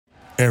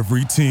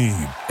Every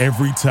team,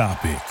 every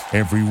topic,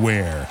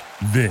 everywhere.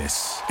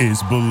 This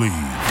is Believe.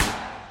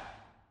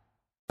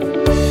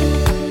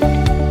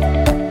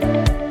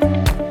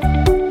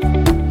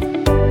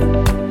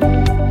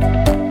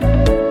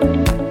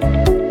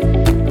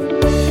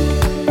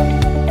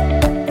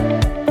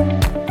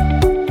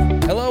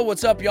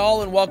 What's up,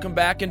 y'all, and welcome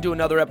back into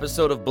another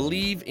episode of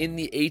Believe in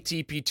the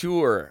ATP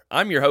Tour.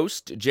 I'm your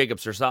host, Jacob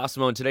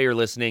Sersosimo, and today you're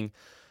listening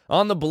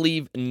on the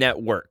Believe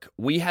Network.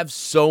 We have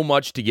so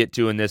much to get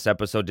to in this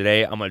episode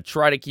today. I'm going to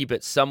try to keep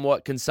it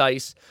somewhat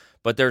concise,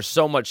 but there's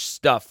so much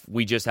stuff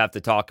we just have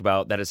to talk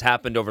about that has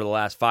happened over the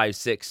last 5,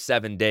 6,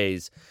 7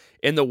 days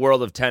in the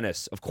world of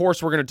tennis. Of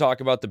course, we're going to talk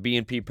about the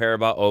BNP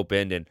Paribas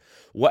Open and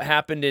what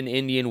happened in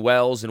Indian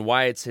Wells and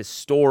why it's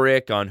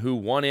historic on who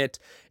won it.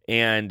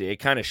 And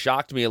it kind of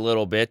shocked me a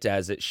little bit,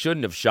 as it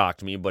shouldn't have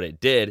shocked me, but it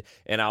did.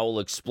 And I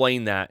will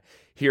explain that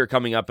here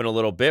coming up in a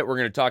little bit. We're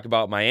going to talk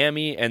about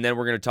Miami, and then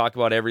we're going to talk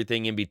about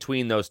everything in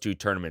between those two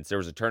tournaments. There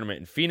was a tournament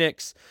in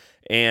Phoenix,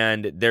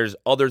 and there's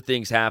other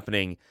things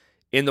happening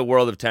in the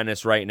world of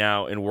tennis right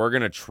now, and we're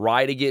going to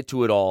try to get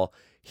to it all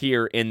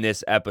here in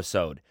this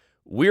episode.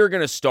 We're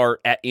going to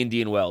start at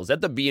Indian Wells,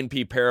 at the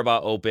BNP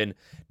Paribas Open,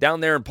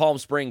 down there in Palm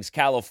Springs,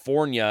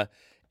 California.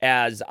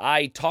 As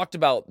I talked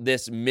about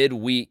this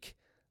midweek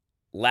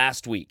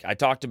last week, I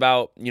talked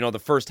about, the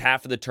first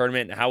half of the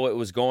tournament and how it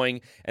was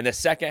going, and the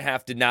second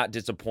half did not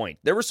disappoint.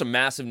 There were some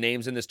massive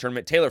names in this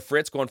tournament. Taylor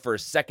Fritz going for a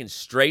second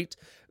straight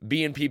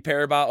BNP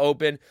Paribas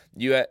Open.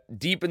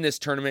 Deep in this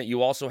tournament,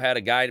 you also had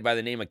a guy by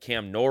the name of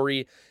Cam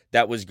Norrie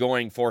that was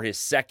going for his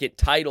second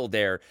title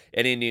there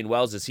at Indian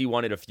Wells, as he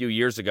won it a few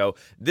years ago.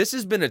 This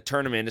has been a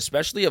tournament,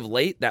 especially of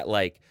late, that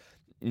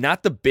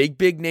not the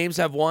big names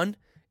have won.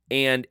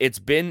 And it's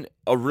been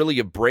really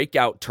a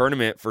breakout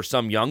tournament for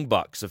some young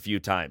bucks a few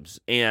times.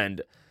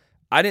 And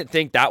I didn't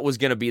think that was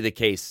going to be the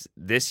case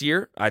this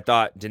year. I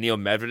thought Daniil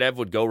Medvedev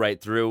would go right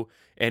through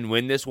and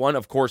win this one.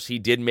 Of course, he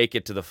did make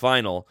it to the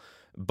final.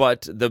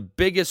 But the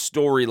biggest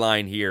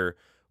storyline here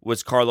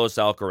was Carlos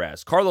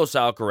Alcaraz. Carlos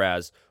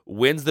Alcaraz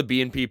wins the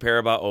BNP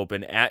Paribas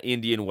Open at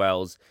Indian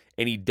Wells,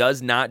 and he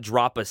does not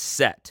drop a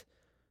set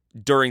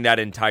during that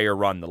entire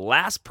run. The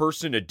last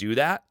person to do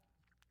that,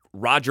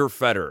 Roger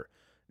Federer.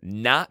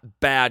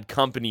 Not bad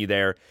company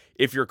there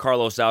if you're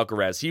Carlos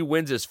Alcaraz. He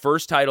wins his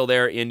first title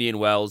there at Indian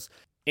Wells,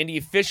 and he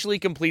officially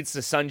completes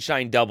the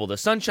Sunshine Double. The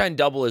Sunshine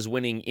Double is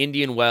winning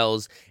Indian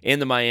Wells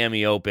and the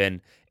Miami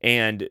Open,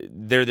 and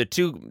they're the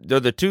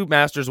two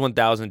Masters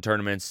 1000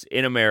 tournaments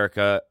in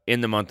America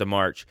in the month of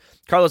March.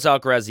 Carlos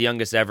Alcaraz, the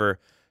youngest ever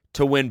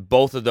to win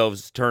both of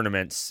those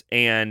tournaments,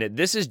 and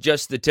this is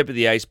just the tip of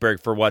the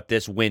iceberg for what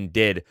this win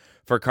did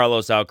for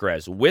Carlos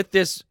Alcaraz. With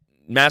this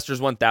Masters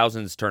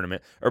 1000s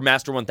tournament, or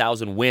Master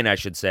 1000 win, I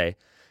should say.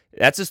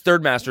 That's his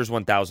third Masters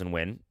 1000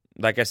 win.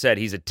 Like I said,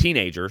 he's a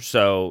teenager,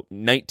 so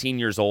 19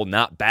 years old,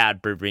 not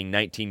bad for being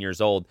 19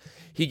 years old.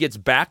 He gets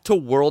back to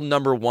world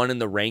number one in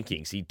the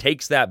rankings. He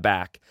takes that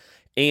back,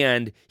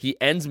 and he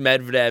ends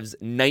Medvedev's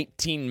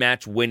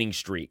 19-match winning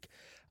streak.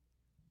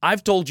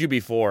 I've told you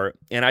before,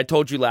 and I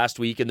told you last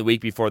week and the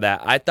week before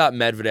that, I thought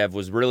Medvedev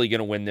was really going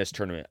to win this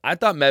tournament. I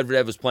thought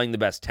Medvedev was playing the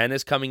best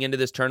tennis coming into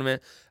this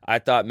tournament. I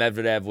thought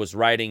Medvedev was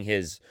riding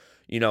his,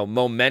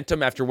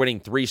 momentum after winning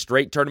 3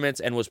 straight tournaments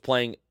and was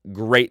playing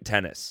great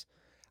tennis.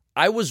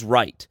 I was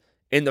right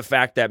in the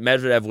fact that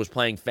Medvedev was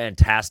playing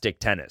fantastic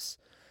tennis.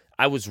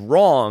 I was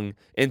wrong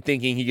in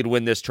thinking he could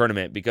win this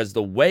tournament, because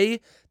the way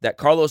that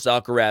Carlos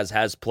Alcaraz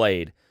has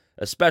played,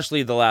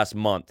 especially the last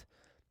month,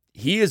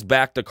 he is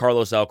back to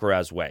Carlos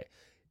Alcaraz way.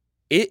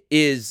 It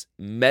is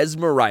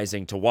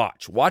mesmerizing to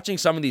watch. Watching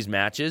some of these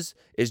matches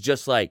is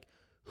just like,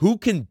 who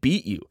can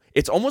beat you?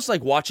 It's almost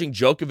like watching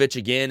Djokovic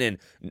again and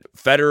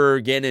Federer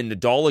again and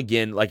Nadal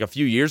again like a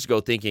few years ago,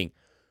 thinking,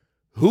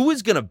 who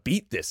is going to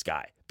beat this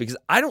guy? Because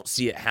I don't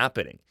see it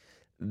happening.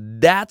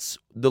 That's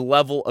the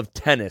level of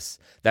tennis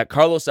that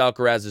Carlos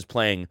Alcaraz is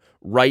playing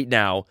right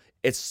now.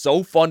 It's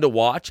so fun to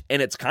watch,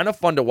 and it's kind of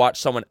fun to watch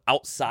someone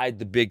outside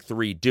the big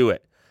three do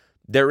it.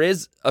 There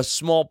is a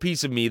small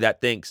piece of me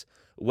that thinks,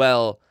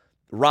 well,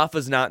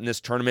 Rafa's not in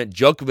this tournament.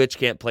 Djokovic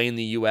can't play in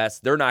the U.S.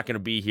 They're not going to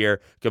be here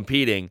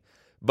competing.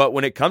 But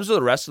when it comes to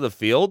the rest of the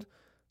field,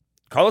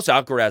 Carlos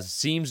Alcaraz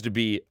seems to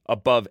be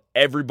above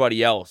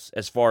everybody else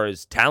as far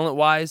as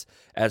talent-wise,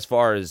 as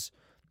far as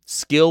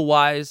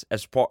skill-wise,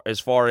 as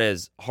far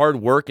as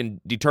hard work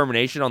and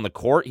determination on the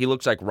court. He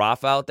looks like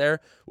Rafa out there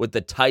with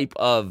the type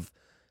of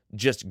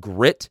just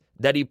grit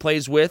that he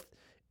plays with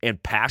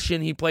and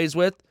passion he plays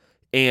with.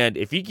 And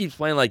if he keeps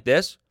playing like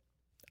this,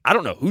 I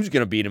don't know who's going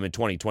to beat him in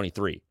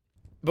 2023.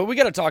 But we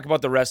got to talk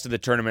about the rest of the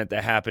tournament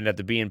that happened at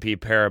the BNP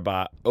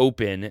Paribas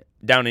Open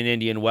down in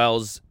Indian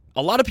Wells.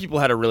 A lot of people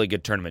had a really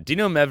good tournament.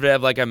 Daniil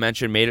Medvedev, like I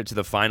mentioned, made it to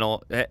the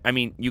final. I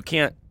mean, you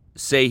can't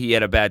say he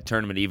had a bad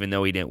tournament even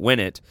though he didn't win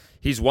it.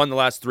 He's won the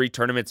last 3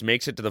 tournaments,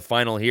 makes it to the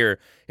final here,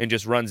 and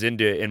just runs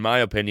into, in my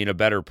opinion, a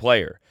better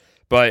player.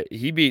 But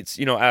he beats,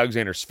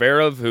 Alexander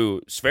Zverev,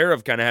 who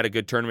Zverev kind of had a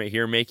good tournament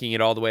here, making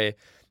it all the way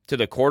to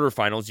the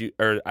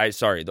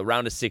quarterfinals, the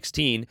round of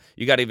 16,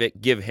 you got to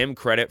give him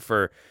credit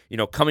for,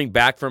 coming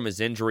back from his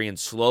injury and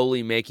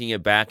slowly making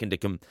it back into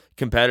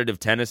competitive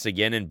tennis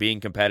again and being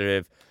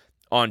competitive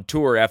on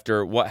tour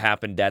after what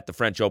happened at the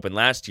French Open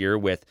last year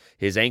with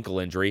his ankle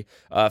injury.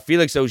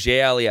 Felix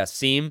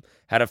Auger-Aliassime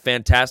had a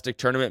fantastic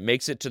tournament,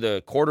 makes it to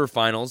the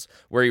quarterfinals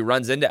where he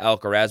runs into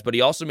Alcaraz, but he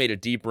also made a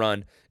deep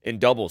run in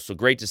doubles. So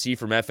great to see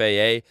from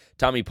FAA.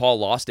 Tommy Paul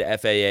lost to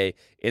FAA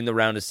in the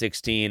round of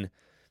 16.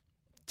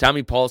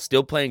 Tommy Paul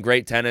still playing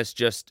great tennis,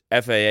 just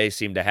FAA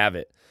seemed to have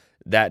it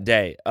that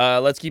day.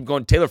 Let's keep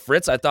going. Taylor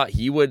Fritz, I thought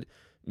he would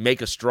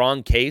make a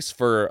strong case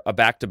for a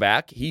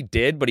back-to-back. He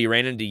did, but he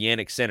ran into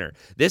Jannik Sinner.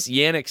 This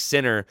Jannik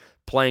Sinner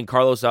playing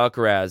Carlos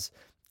Alcaraz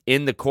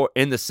in the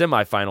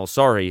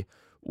semifinal,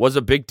 was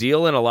a big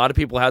deal, and a lot of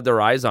people had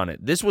their eyes on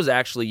it. This was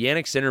actually,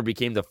 Jannik Sinner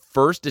became the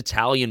first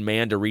Italian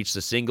man to reach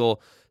the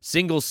single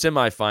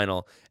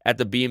semifinal at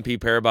the BNP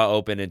Paribas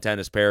Open in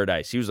Tennis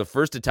Paradise. He was the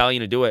first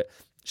Italian to do it.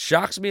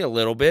 Shocks me a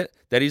little bit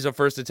that he's the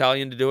first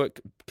Italian to do it,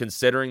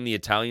 considering the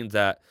Italians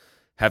that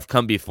have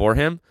come before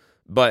him.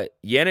 But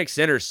Jannik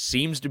Sinner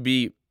seems to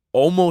be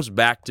almost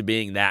back to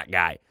being that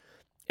guy.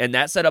 And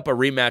that set up a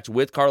rematch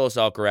with Carlos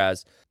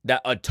Alcaraz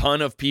that a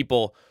ton of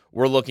people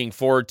were looking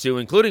forward to,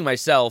 including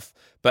myself.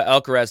 But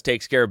Alcaraz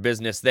takes care of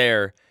business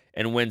there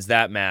and wins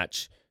that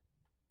match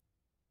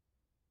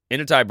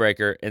in a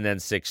tiebreaker and then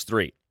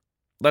 6-3.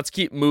 Let's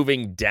keep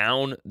moving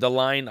down the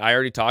line. I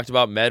already talked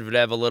about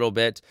Medvedev a little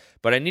bit,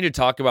 but I need to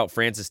talk about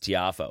Frances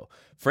Tiafoe.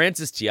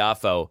 Frances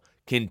Tiafoe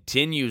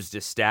continues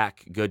to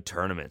stack good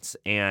tournaments,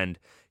 and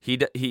he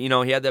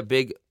had that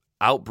big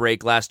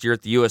outbreak last year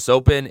at the U.S.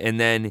 Open, and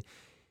then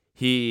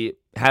he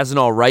has an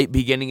all right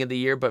beginning of the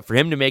year. But for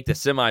him to make the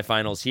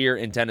semifinals here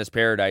in Tennis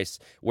Paradise,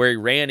 where he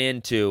ran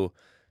into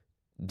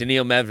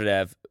Daniil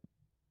Medvedev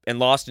and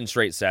lost in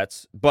straight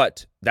sets,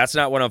 but that's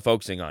not what I'm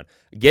focusing on.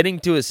 Getting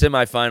to a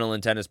semifinal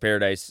in Tennis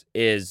Paradise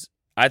is,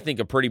 I think,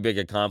 a pretty big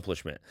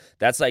accomplishment.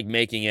 That's like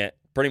making it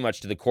pretty much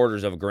to the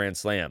quarters of a Grand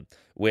Slam,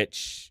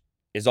 which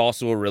is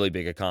also a really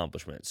big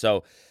accomplishment.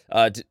 So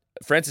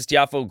Frances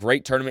Tiafoe,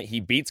 great tournament.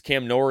 He beats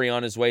Cam Norrie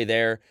on his way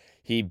there.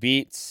 He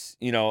beats,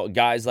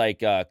 guys like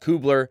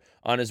Kubler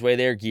on his way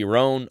there,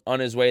 Giron on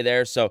his way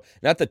there. So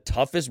not the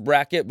toughest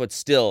bracket, but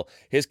still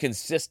his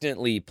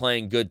consistently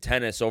playing good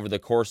tennis over the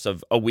course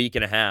of a week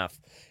and a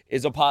half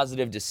is a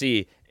positive to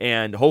see.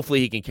 And hopefully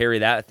he can carry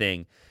that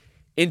thing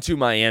into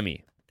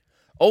Miami.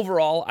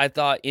 Overall, I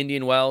thought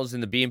Indian Wells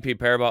and the BNP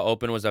Paribas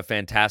Open was a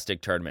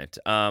fantastic tournament.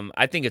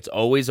 I think it's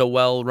always a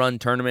well-run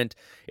tournament.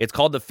 It's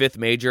called the fifth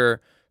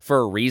major for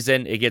a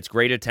reason. It gets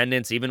great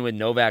attendance, even with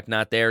Novak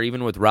not there,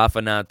 even with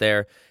Rafa not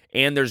there,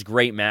 and there's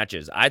great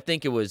matches. I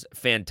think it was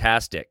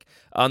fantastic.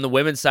 On the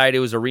women's side, it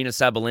was Aryna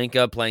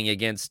Sabalenka playing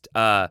against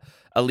Alina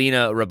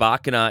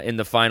Rybakina in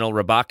the final.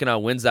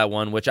 Rybakina wins that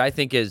one, which I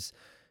think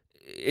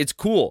it's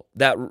cool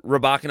that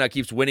Rybakina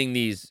keeps winning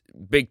these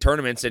big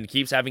tournaments and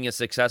keeps having a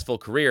successful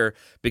career,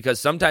 because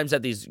sometimes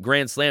at these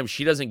Grand Slams,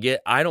 she doesn't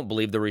get, I don't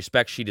believe, the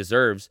respect she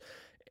deserves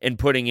in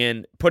putting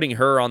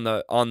her on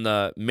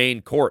the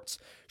main courts.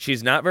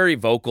 She's not very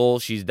vocal.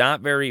 She's not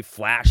very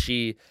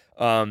flashy.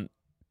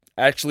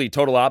 Actually,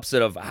 total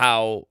opposite of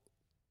how,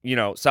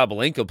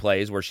 Sabalenka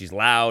plays, where she's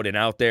loud and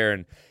out there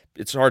and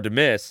it's hard to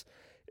miss.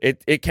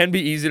 It can be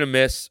easy to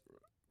miss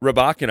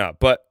Rybakina,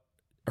 but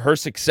her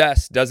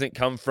success doesn't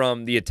come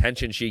from the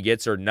attention she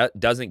gets or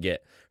doesn't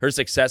get. Her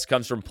success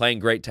comes from playing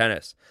great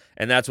tennis,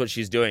 and that's what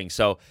she's doing.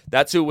 So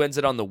that's who wins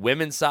it on the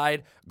women's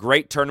side.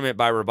 Great tournament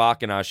by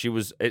Rybakina.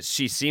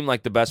 She seemed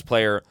like the best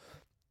player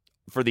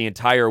for the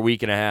entire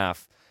week and a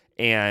half,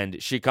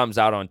 and she comes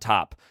out on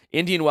top.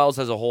 Indian Wells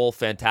as a whole,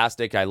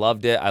 fantastic. I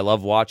loved it. I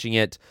love watching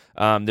it.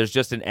 There's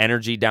just an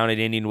energy down at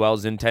Indian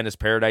Wells in Tennis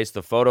Paradise.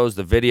 The photos,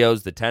 the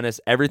videos, the tennis,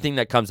 everything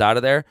that comes out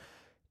of there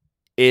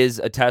is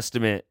a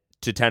testament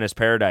to Tennis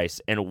Paradise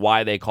and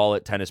why they call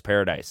it Tennis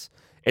Paradise.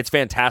 It's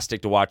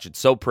fantastic to watch. It's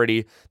so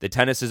pretty. The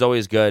tennis is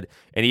always good.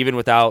 And even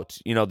without,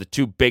 the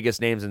two biggest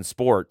names in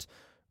sport,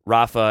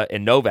 Rafa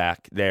and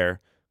Novak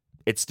there,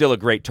 it's still a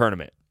great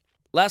tournament.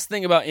 Last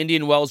thing about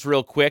Indian Wells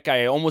real quick.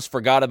 I almost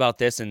forgot about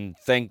this, and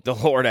thank the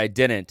Lord I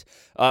didn't.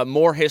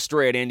 More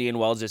history at Indian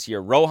Wells this year.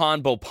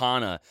 Rohan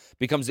Bopanna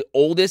becomes the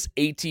oldest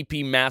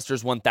ATP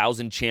Masters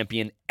 1000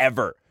 champion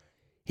ever.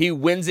 He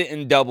wins it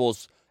in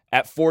doubles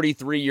at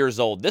 43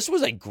 years old. This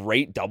was a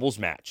great doubles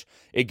match.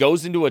 It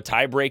goes into a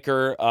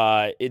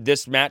tiebreaker.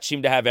 This match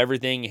seemed to have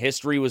everything.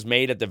 History was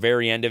made at the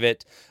very end of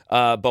it.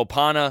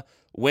 Bopanna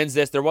wins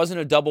this. There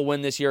wasn't a double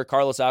win this year.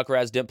 Carlos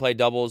Alcaraz didn't play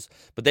doubles,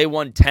 but they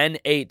won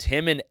 10-8.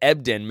 Him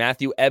and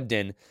Matthew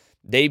Ebden,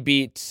 they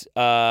beat,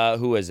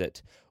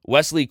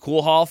 Wesley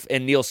Koolhof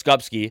and Neil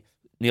Skupski.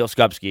 Neil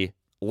Skupski,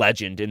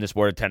 legend in the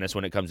sport of tennis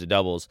when it comes to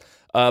doubles.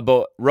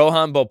 But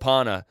Rohan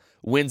Bopanna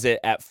wins it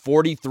at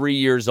 43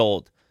 years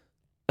old.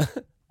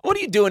 What are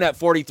you doing at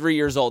 43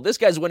 years old? This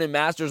guy's winning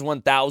Masters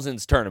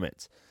 1000s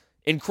tournaments.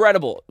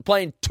 Incredible.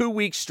 Playing 2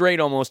 weeks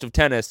straight almost of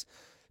tennis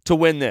to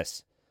win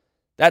this.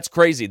 That's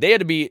crazy. They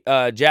had to beat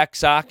Jack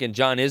Sock and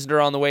John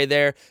Isner on the way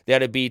there. They had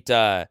to beat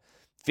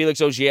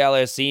Felix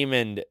Auger-Aliassime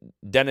and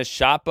Denis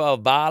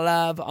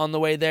Shapovalov on the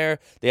way there.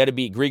 They had to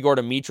beat Grigor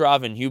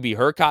Dimitrov and Hubie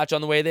Hurkacz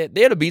on the way there.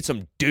 They had to beat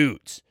some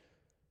dudes,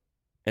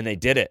 and they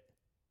did it.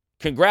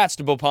 Congrats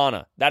to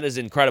Bopana. That is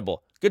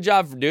incredible. Good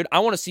job, dude. I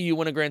want to see you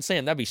win a Grand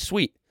Slam. That'd be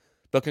sweet.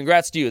 But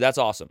congrats to you. That's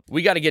awesome.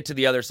 We got to get to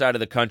the other side of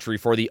the country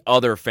for the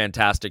other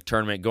fantastic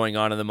tournament going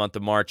on in the month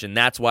of March, and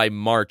that's why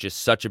March is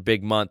such a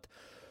big month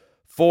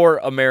for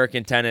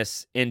American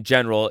tennis in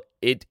general.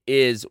 It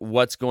is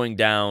what's going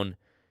down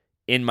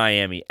in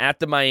Miami at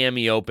the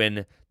Miami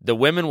Open. The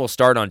women will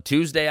start on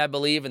Tuesday, I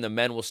believe, and the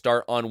men will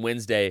start on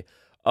Wednesday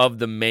of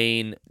the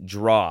main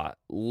draw.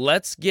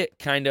 Let's get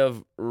kind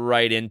of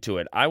right into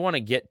it. I want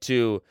to get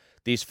to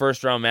these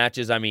first-round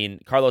matches. I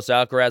mean, Carlos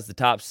Alcaraz, the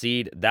top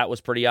seed, that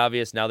was pretty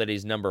obvious now that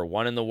he's number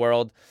one in the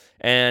world.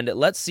 And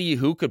let's see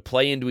who could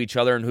play into each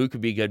other and who could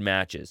be good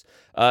matches.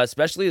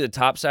 Especially the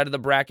top side of the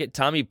bracket.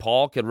 Tommy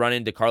Paul could run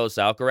into Carlos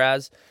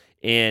Alcaraz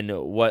in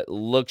what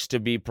looks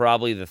to be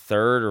probably the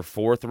third or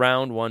fourth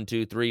round. 1,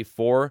 2, 3,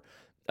 4.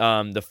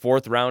 The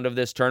fourth round of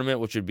this tournament,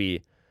 which would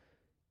be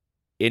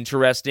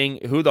interesting.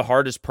 Who the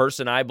hardest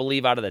person, I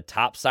believe, out of the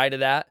top side of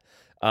that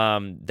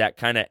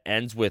kind of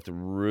ends with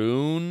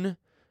Rune.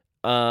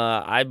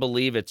 I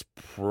believe it's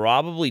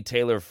probably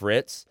Taylor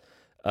Fritz,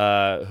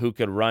 who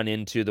could run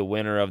into the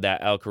winner of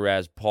that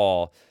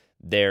Alcaraz-Paul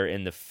there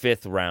in the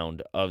fifth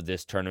round of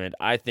this tournament.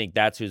 I think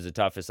that's who's the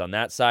toughest on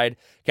that side.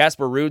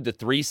 Casper Ruud, the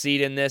 3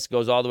 seed in this,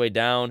 goes all the way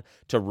down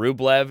to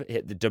Rublev.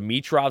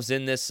 Dimitrov's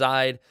in this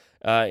side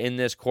in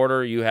this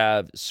quarter. You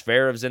have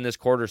Zverev's in this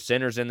quarter,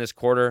 Sinner's in this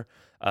quarter.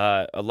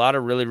 A lot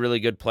of really,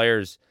 really good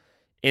players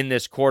in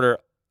this quarter.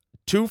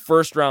 2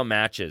 first-round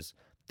matches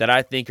that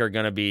I think are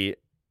going to be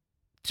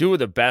 2 of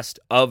the best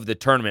of the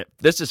tournament.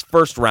 This is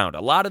first round.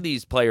 A lot of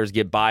these players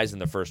get buys in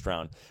the first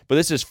round, but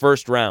this is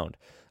first round.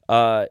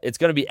 It's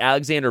going to be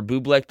Alexander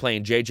Bublik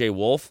playing J.J.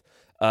 Wolf,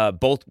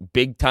 both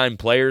big-time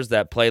players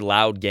that play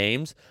loud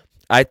games.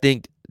 I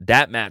think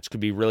that match could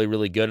be really,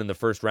 really good in the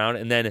first round.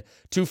 And then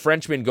 2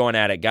 Frenchmen going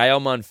at it,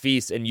 Gael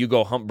Monfils and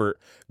Hugo Humbert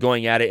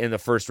going at it in the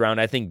first round.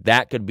 I think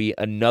that could be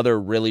another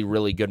really,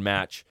 really good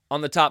match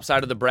on the top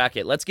side of the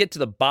bracket. Let's get to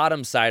the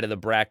bottom side of the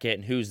bracket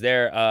and who's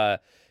there.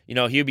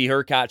 Hubie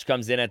Hurkacz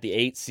comes in at the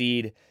 8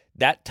 seed.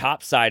 That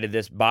top side of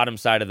this bottom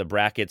side of the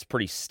bracket's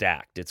pretty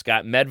stacked. It's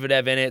got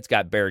Medvedev in it. It's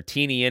got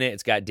Berrettini in it.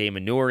 It's got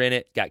Damon Noor in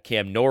it. It's got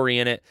Cam Norrie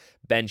in it.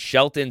 Ben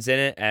Shelton's in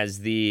it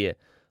as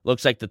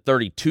looks like the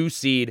 32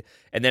 seed.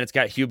 And then it's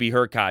got Hubie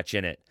Hurkacz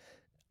in it.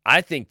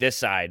 I think this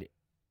side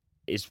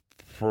is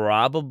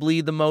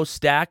probably the most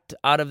stacked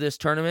out of this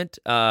tournament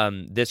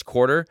this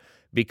quarter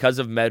because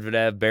of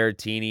Medvedev,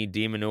 Berrettini,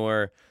 Damon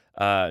Noor,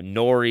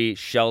 Norrie,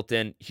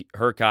 Shelton,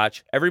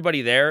 Hurkacz.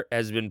 Everybody there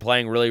has been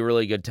playing really,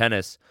 really good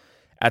tennis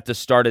at the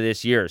start of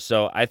this year.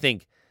 So I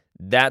think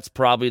that's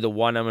probably the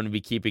one I'm going to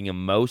be keeping the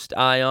most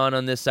eye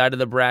on this side of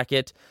the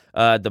bracket.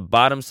 The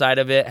bottom side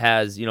of it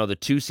has, the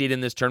 2 seed in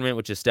this tournament,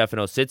 which is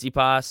Stefano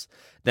Tsitsipas.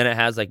 Then it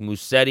has like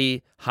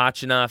Musetti,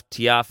 Khachanov,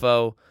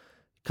 Tiafoe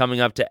coming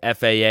up to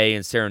FAA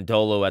and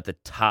Cerundolo at the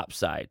top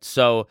side.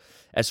 So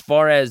as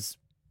far as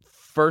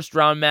first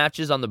round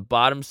matches on the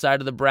bottom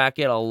side of the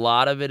bracket, a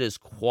lot of it is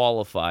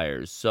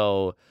qualifiers.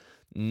 So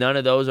none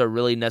of those are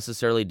really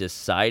necessarily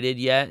decided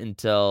yet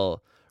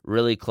until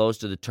really close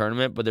to the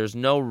tournament, but there's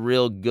no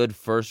real good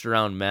first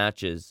round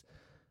matches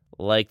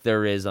like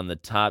there is on the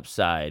top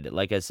side.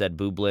 Like I said,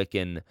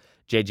 Bublik and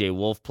J.J.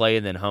 Wolf play,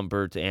 and then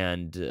Humbert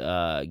and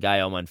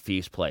Gael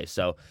Monfils play.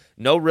 So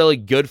no really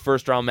good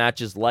first round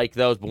matches like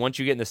those, but once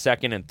you get in the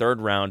second and third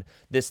round,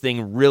 this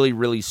thing really,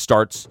 really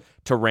starts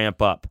to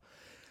ramp up.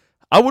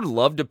 I would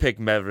love to pick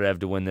Medvedev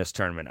to win this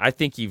tournament. I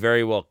think he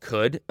very well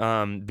could,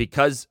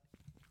 because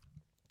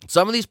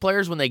some of these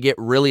players, when they get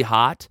really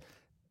hot,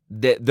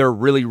 they're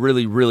really,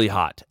 really, really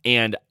hot.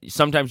 And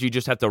sometimes you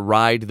just have to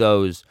ride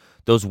those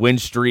win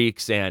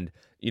streaks and,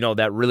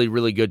 that really,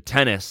 really good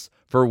tennis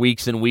for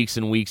weeks and weeks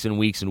and weeks and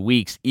weeks and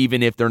weeks.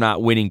 Even if they're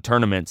not winning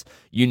tournaments,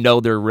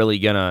 they're really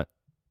gonna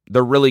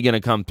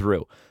come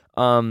through.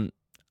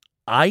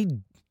 I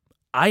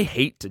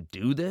hate to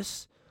do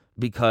this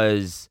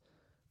because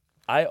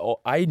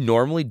I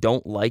normally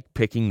don't like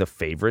picking the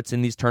favorites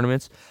in these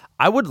tournaments.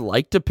 I would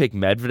like to pick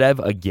Medvedev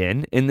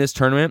again in this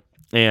tournament,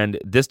 and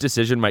this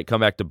decision might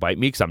come back to bite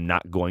me because I'm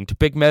not going to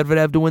pick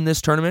Medvedev to win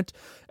this tournament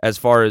as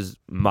far as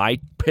my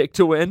pick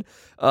to win,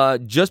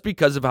 just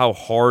because of how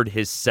hard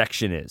his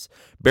section is.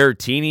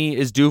 Berrettini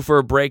is due for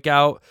a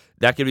breakout.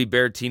 That could be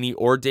Berrettini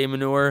or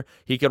Damon Noor.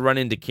 He could run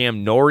into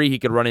Cam Norrie. He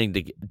could run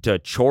into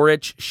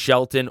Coric,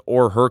 Shelton,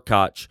 or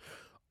Hurkacz,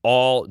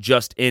 all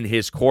just in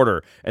his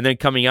quarter. And then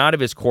coming out of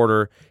his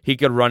quarter, he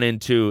could run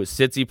into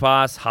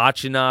Tsitsipas,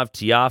 Khachanov,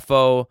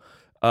 Tiafoe,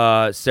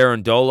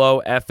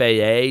 Cerundolo,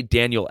 FAA,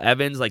 Daniel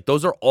Evans. Like,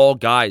 those are all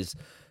guys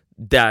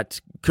that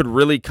could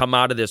really come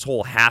out of this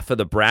whole half of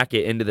the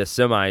bracket into the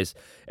semis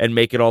and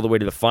make it all the way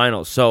to the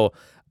finals. So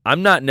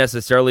I'm not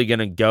necessarily going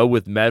to go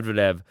with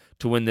Medvedev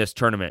to win this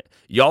tournament.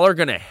 Y'all are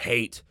going to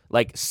hate,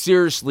 like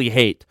seriously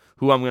hate,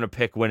 who I'm going to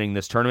pick winning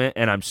this tournament,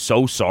 and I'm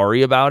so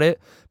sorry about it,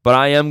 but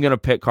I am going to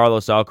pick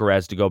Carlos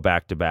Alcaraz to go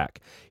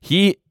back-to-back.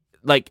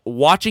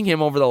 Watching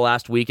him over the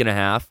last week and a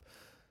half,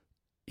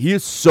 he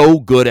is so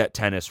good at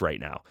tennis right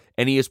now,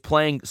 and he is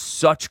playing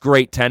such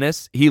great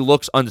tennis. He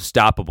looks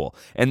unstoppable,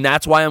 and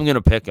that's why I'm going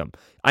to pick him.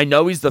 I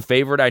know he's the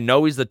favorite. I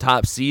know he's the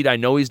top seed. I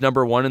know he's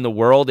number 1 in the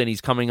world, and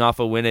he's coming off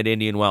a win at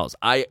Indian Wells.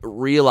 I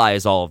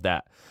realize all of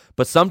that.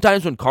 But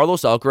sometimes when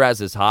Carlos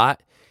Alcaraz is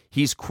hot,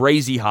 he's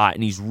crazy hot,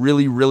 and he's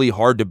really, really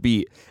hard to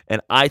beat.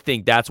 And I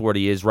think that's where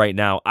he is right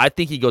now. I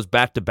think he goes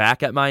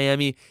back-to-back at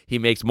Miami. He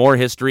makes more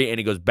history, and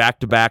he goes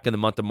back-to-back in the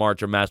month of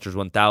March or Masters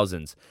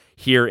 1000s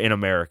here in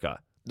America.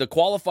 The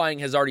qualifying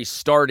has already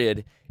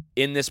started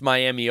in this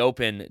Miami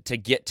Open to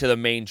get to the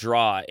main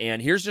draw.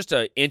 And here's just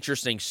an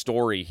interesting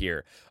story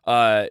here.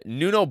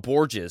 Nuno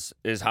Borges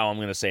is how I'm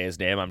going to say his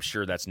name. I'm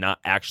sure that's not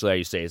actually how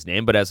you say his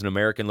name, but as an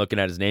American looking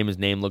at his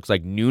name looks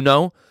like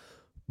Nuno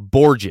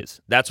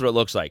Borges. That's what it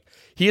looks like.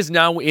 He is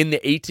now in the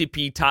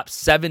ATP Top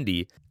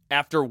 70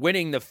 after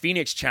winning the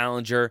Phoenix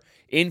Challenger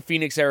in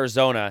Phoenix,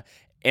 Arizona.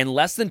 And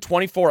less than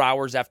 24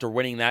 hours after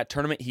winning that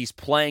tournament, he's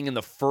playing in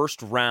the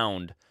first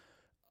round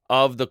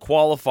of the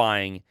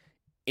qualifying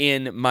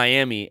in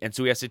Miami, and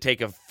so he has to take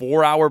a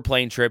 4-hour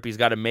plane trip. He's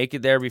got to make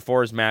it there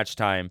before his match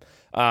time.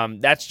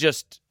 That's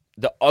just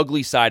the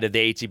ugly side of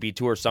the ATP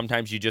Tour.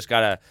 Sometimes you just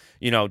got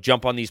to,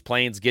 jump on these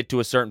planes, get to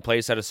a certain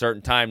place at a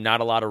certain time,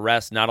 not a lot of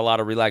rest, not a lot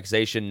of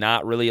relaxation,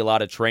 not really a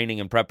lot of training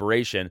and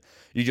preparation.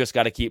 You just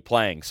got to keep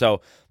playing.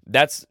 So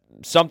that's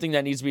something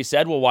that needs to be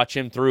said. We'll watch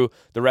him through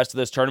the rest of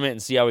this tournament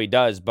and see how he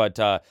does, but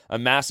a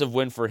massive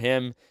win for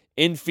him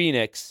in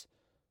Phoenix,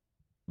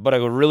 but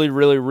a really,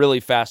 really,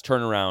 really fast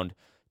turnaround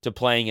to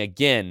playing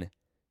again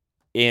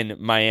in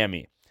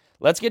Miami.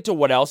 Let's get to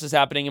what else is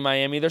happening in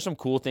Miami. There's some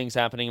cool things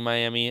happening in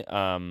Miami.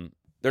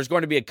 There's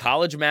going to be a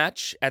college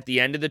match at the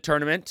end of the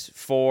tournament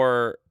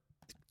for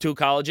 2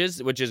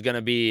 colleges, which is going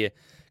to be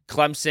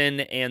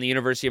Clemson and the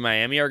University of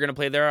Miami are going to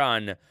play there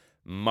on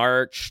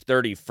March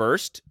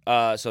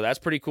 31st. So that's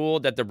pretty cool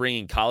that they're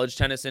bringing college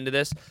tennis into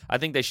this. I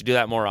think they should do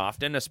that more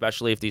often,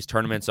 especially if these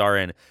tournaments are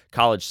in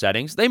college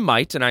settings. They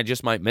might, and I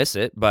just might miss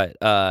it, but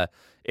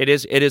it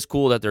is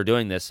cool that they're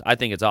doing this. I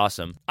think it's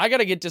awesome. I got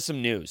to get to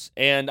some news,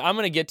 and I'm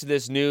going to get to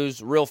this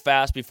news real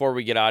fast before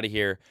we get out of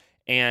here,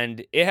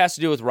 and it has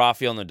to do with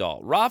Rafael Nadal.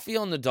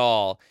 Rafael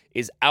Nadal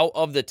is out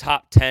of the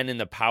top 10 in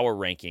the power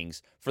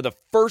rankings for the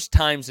first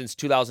time since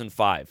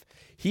 2005.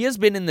 He has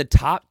been in the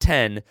top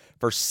 10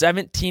 for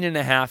 17 and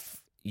a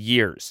half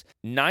years.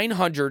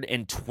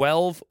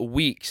 912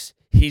 weeks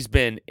he's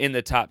been in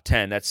the top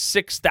 10. That's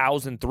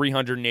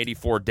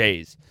 6,384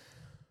 days.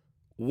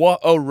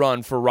 What a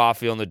run for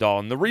Rafael Nadal.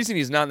 And the reason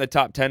he's not in the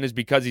top 10 is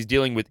because he's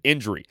dealing with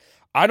injury.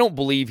 I don't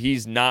believe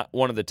he's not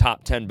one of the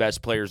top 10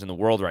 best players in the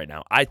world right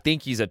now. I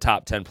think he's a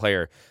top 10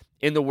 player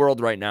in the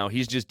world right now.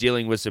 He's just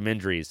dealing with some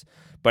injuries,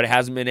 but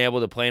hasn't been able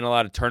to play in a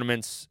lot of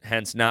tournaments,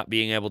 hence not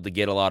being able to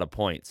get a lot of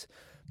points.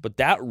 But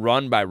that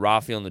run by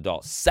Rafael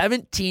Nadal,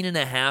 17 and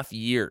a half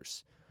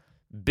years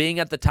being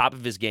at the top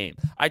of his game.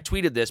 I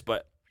tweeted this,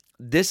 but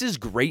this is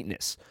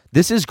greatness.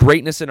 This is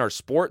greatness in our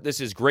sport. This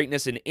is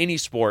greatness in any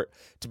sport.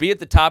 To be at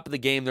the top of the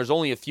game, there's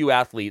only a few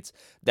athletes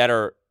that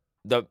are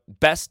the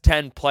best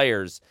 10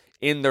 players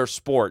in their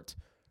sport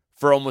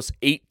for almost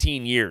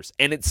 18 years,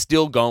 and it's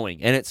still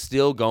going, and it's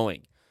still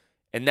going.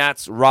 And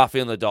that's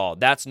Rafael Nadal.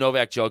 That's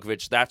Novak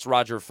Djokovic. That's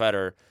Roger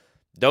Federer.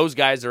 Those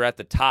guys are at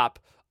the top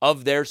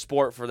of their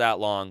sport for that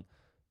long,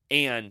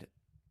 and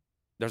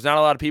there's not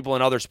a lot of people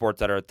in other sports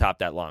that are at the top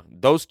that long.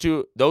 Those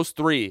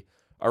 3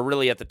 are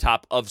really at the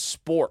top of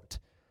sport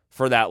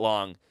for that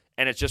long,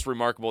 and it's just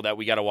remarkable that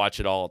we got to watch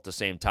it all at the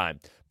same time.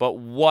 But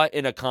what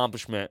an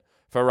accomplishment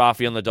for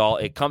Rafael Nadal.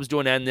 It comes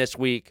to an end this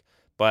week,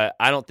 but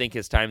I don't think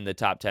his time in the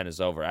top 10 is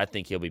over. I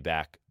think he'll be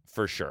back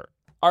for sure.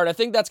 All right, I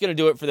think that's going to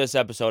do it for this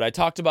episode. I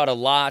talked about a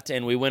lot,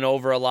 and we went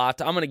over a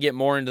lot. I'm going to get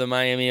more into the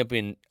Miami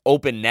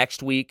Open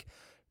next week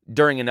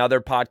during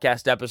another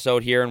podcast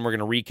episode here, and we're going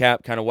to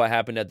recap kind of what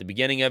happened at the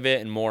beginning of it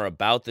and more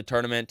about the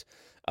tournament.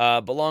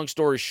 But long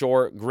story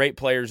short, great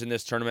players in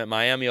this tournament.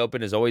 Miami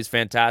Open is always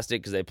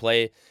fantastic because they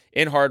play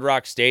in Hard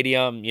Rock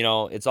Stadium. You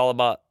know, it's all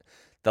about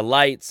the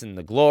lights and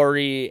the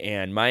glory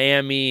and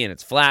Miami, and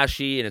it's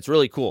flashy, and it's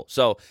really cool.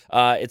 So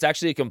it's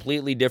actually a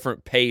completely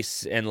different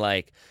pace and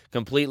like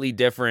completely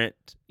different,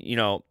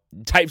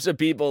 types of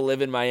people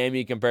live in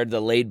Miami compared to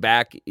the laid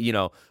back,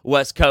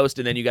 West Coast.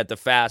 And then you got the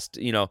fast,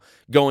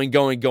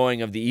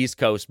 going of the East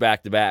Coast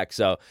back to back.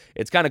 So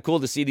it's kind of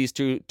cool to see these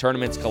two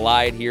tournaments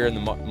collide here in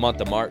the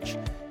month of March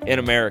in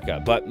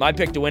America. But my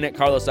pick to win it,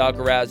 Carlos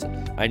Alcaraz.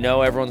 I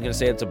know everyone's going to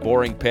say it's a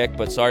boring pick,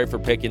 but sorry for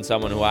picking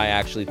someone who I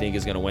actually think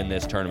is going to win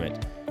this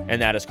tournament. And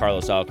that is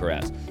Carlos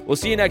Alcaraz. We'll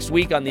see you next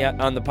week on the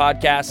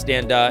podcast,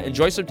 and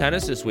enjoy some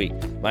tennis this week.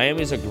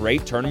 Miami is a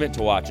great tournament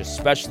to watch,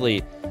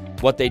 especially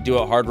what they do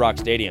at Hard Rock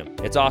Stadium.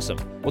 It's awesome.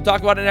 We'll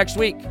talk about it next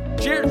week.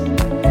 Cheers!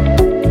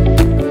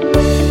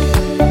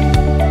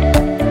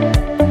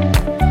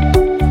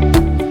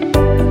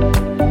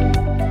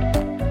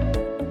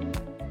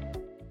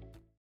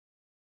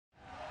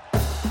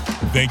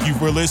 Thank you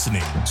for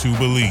listening to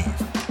Believe.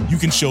 You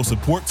can show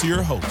support to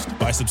your host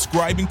by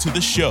subscribing to the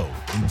show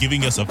and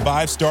giving us a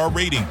 5-star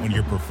rating on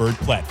your preferred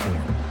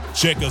platform.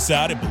 Check us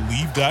out at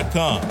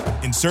Believe.com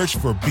and search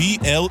for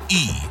BLEAV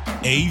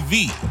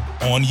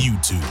on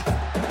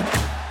YouTube.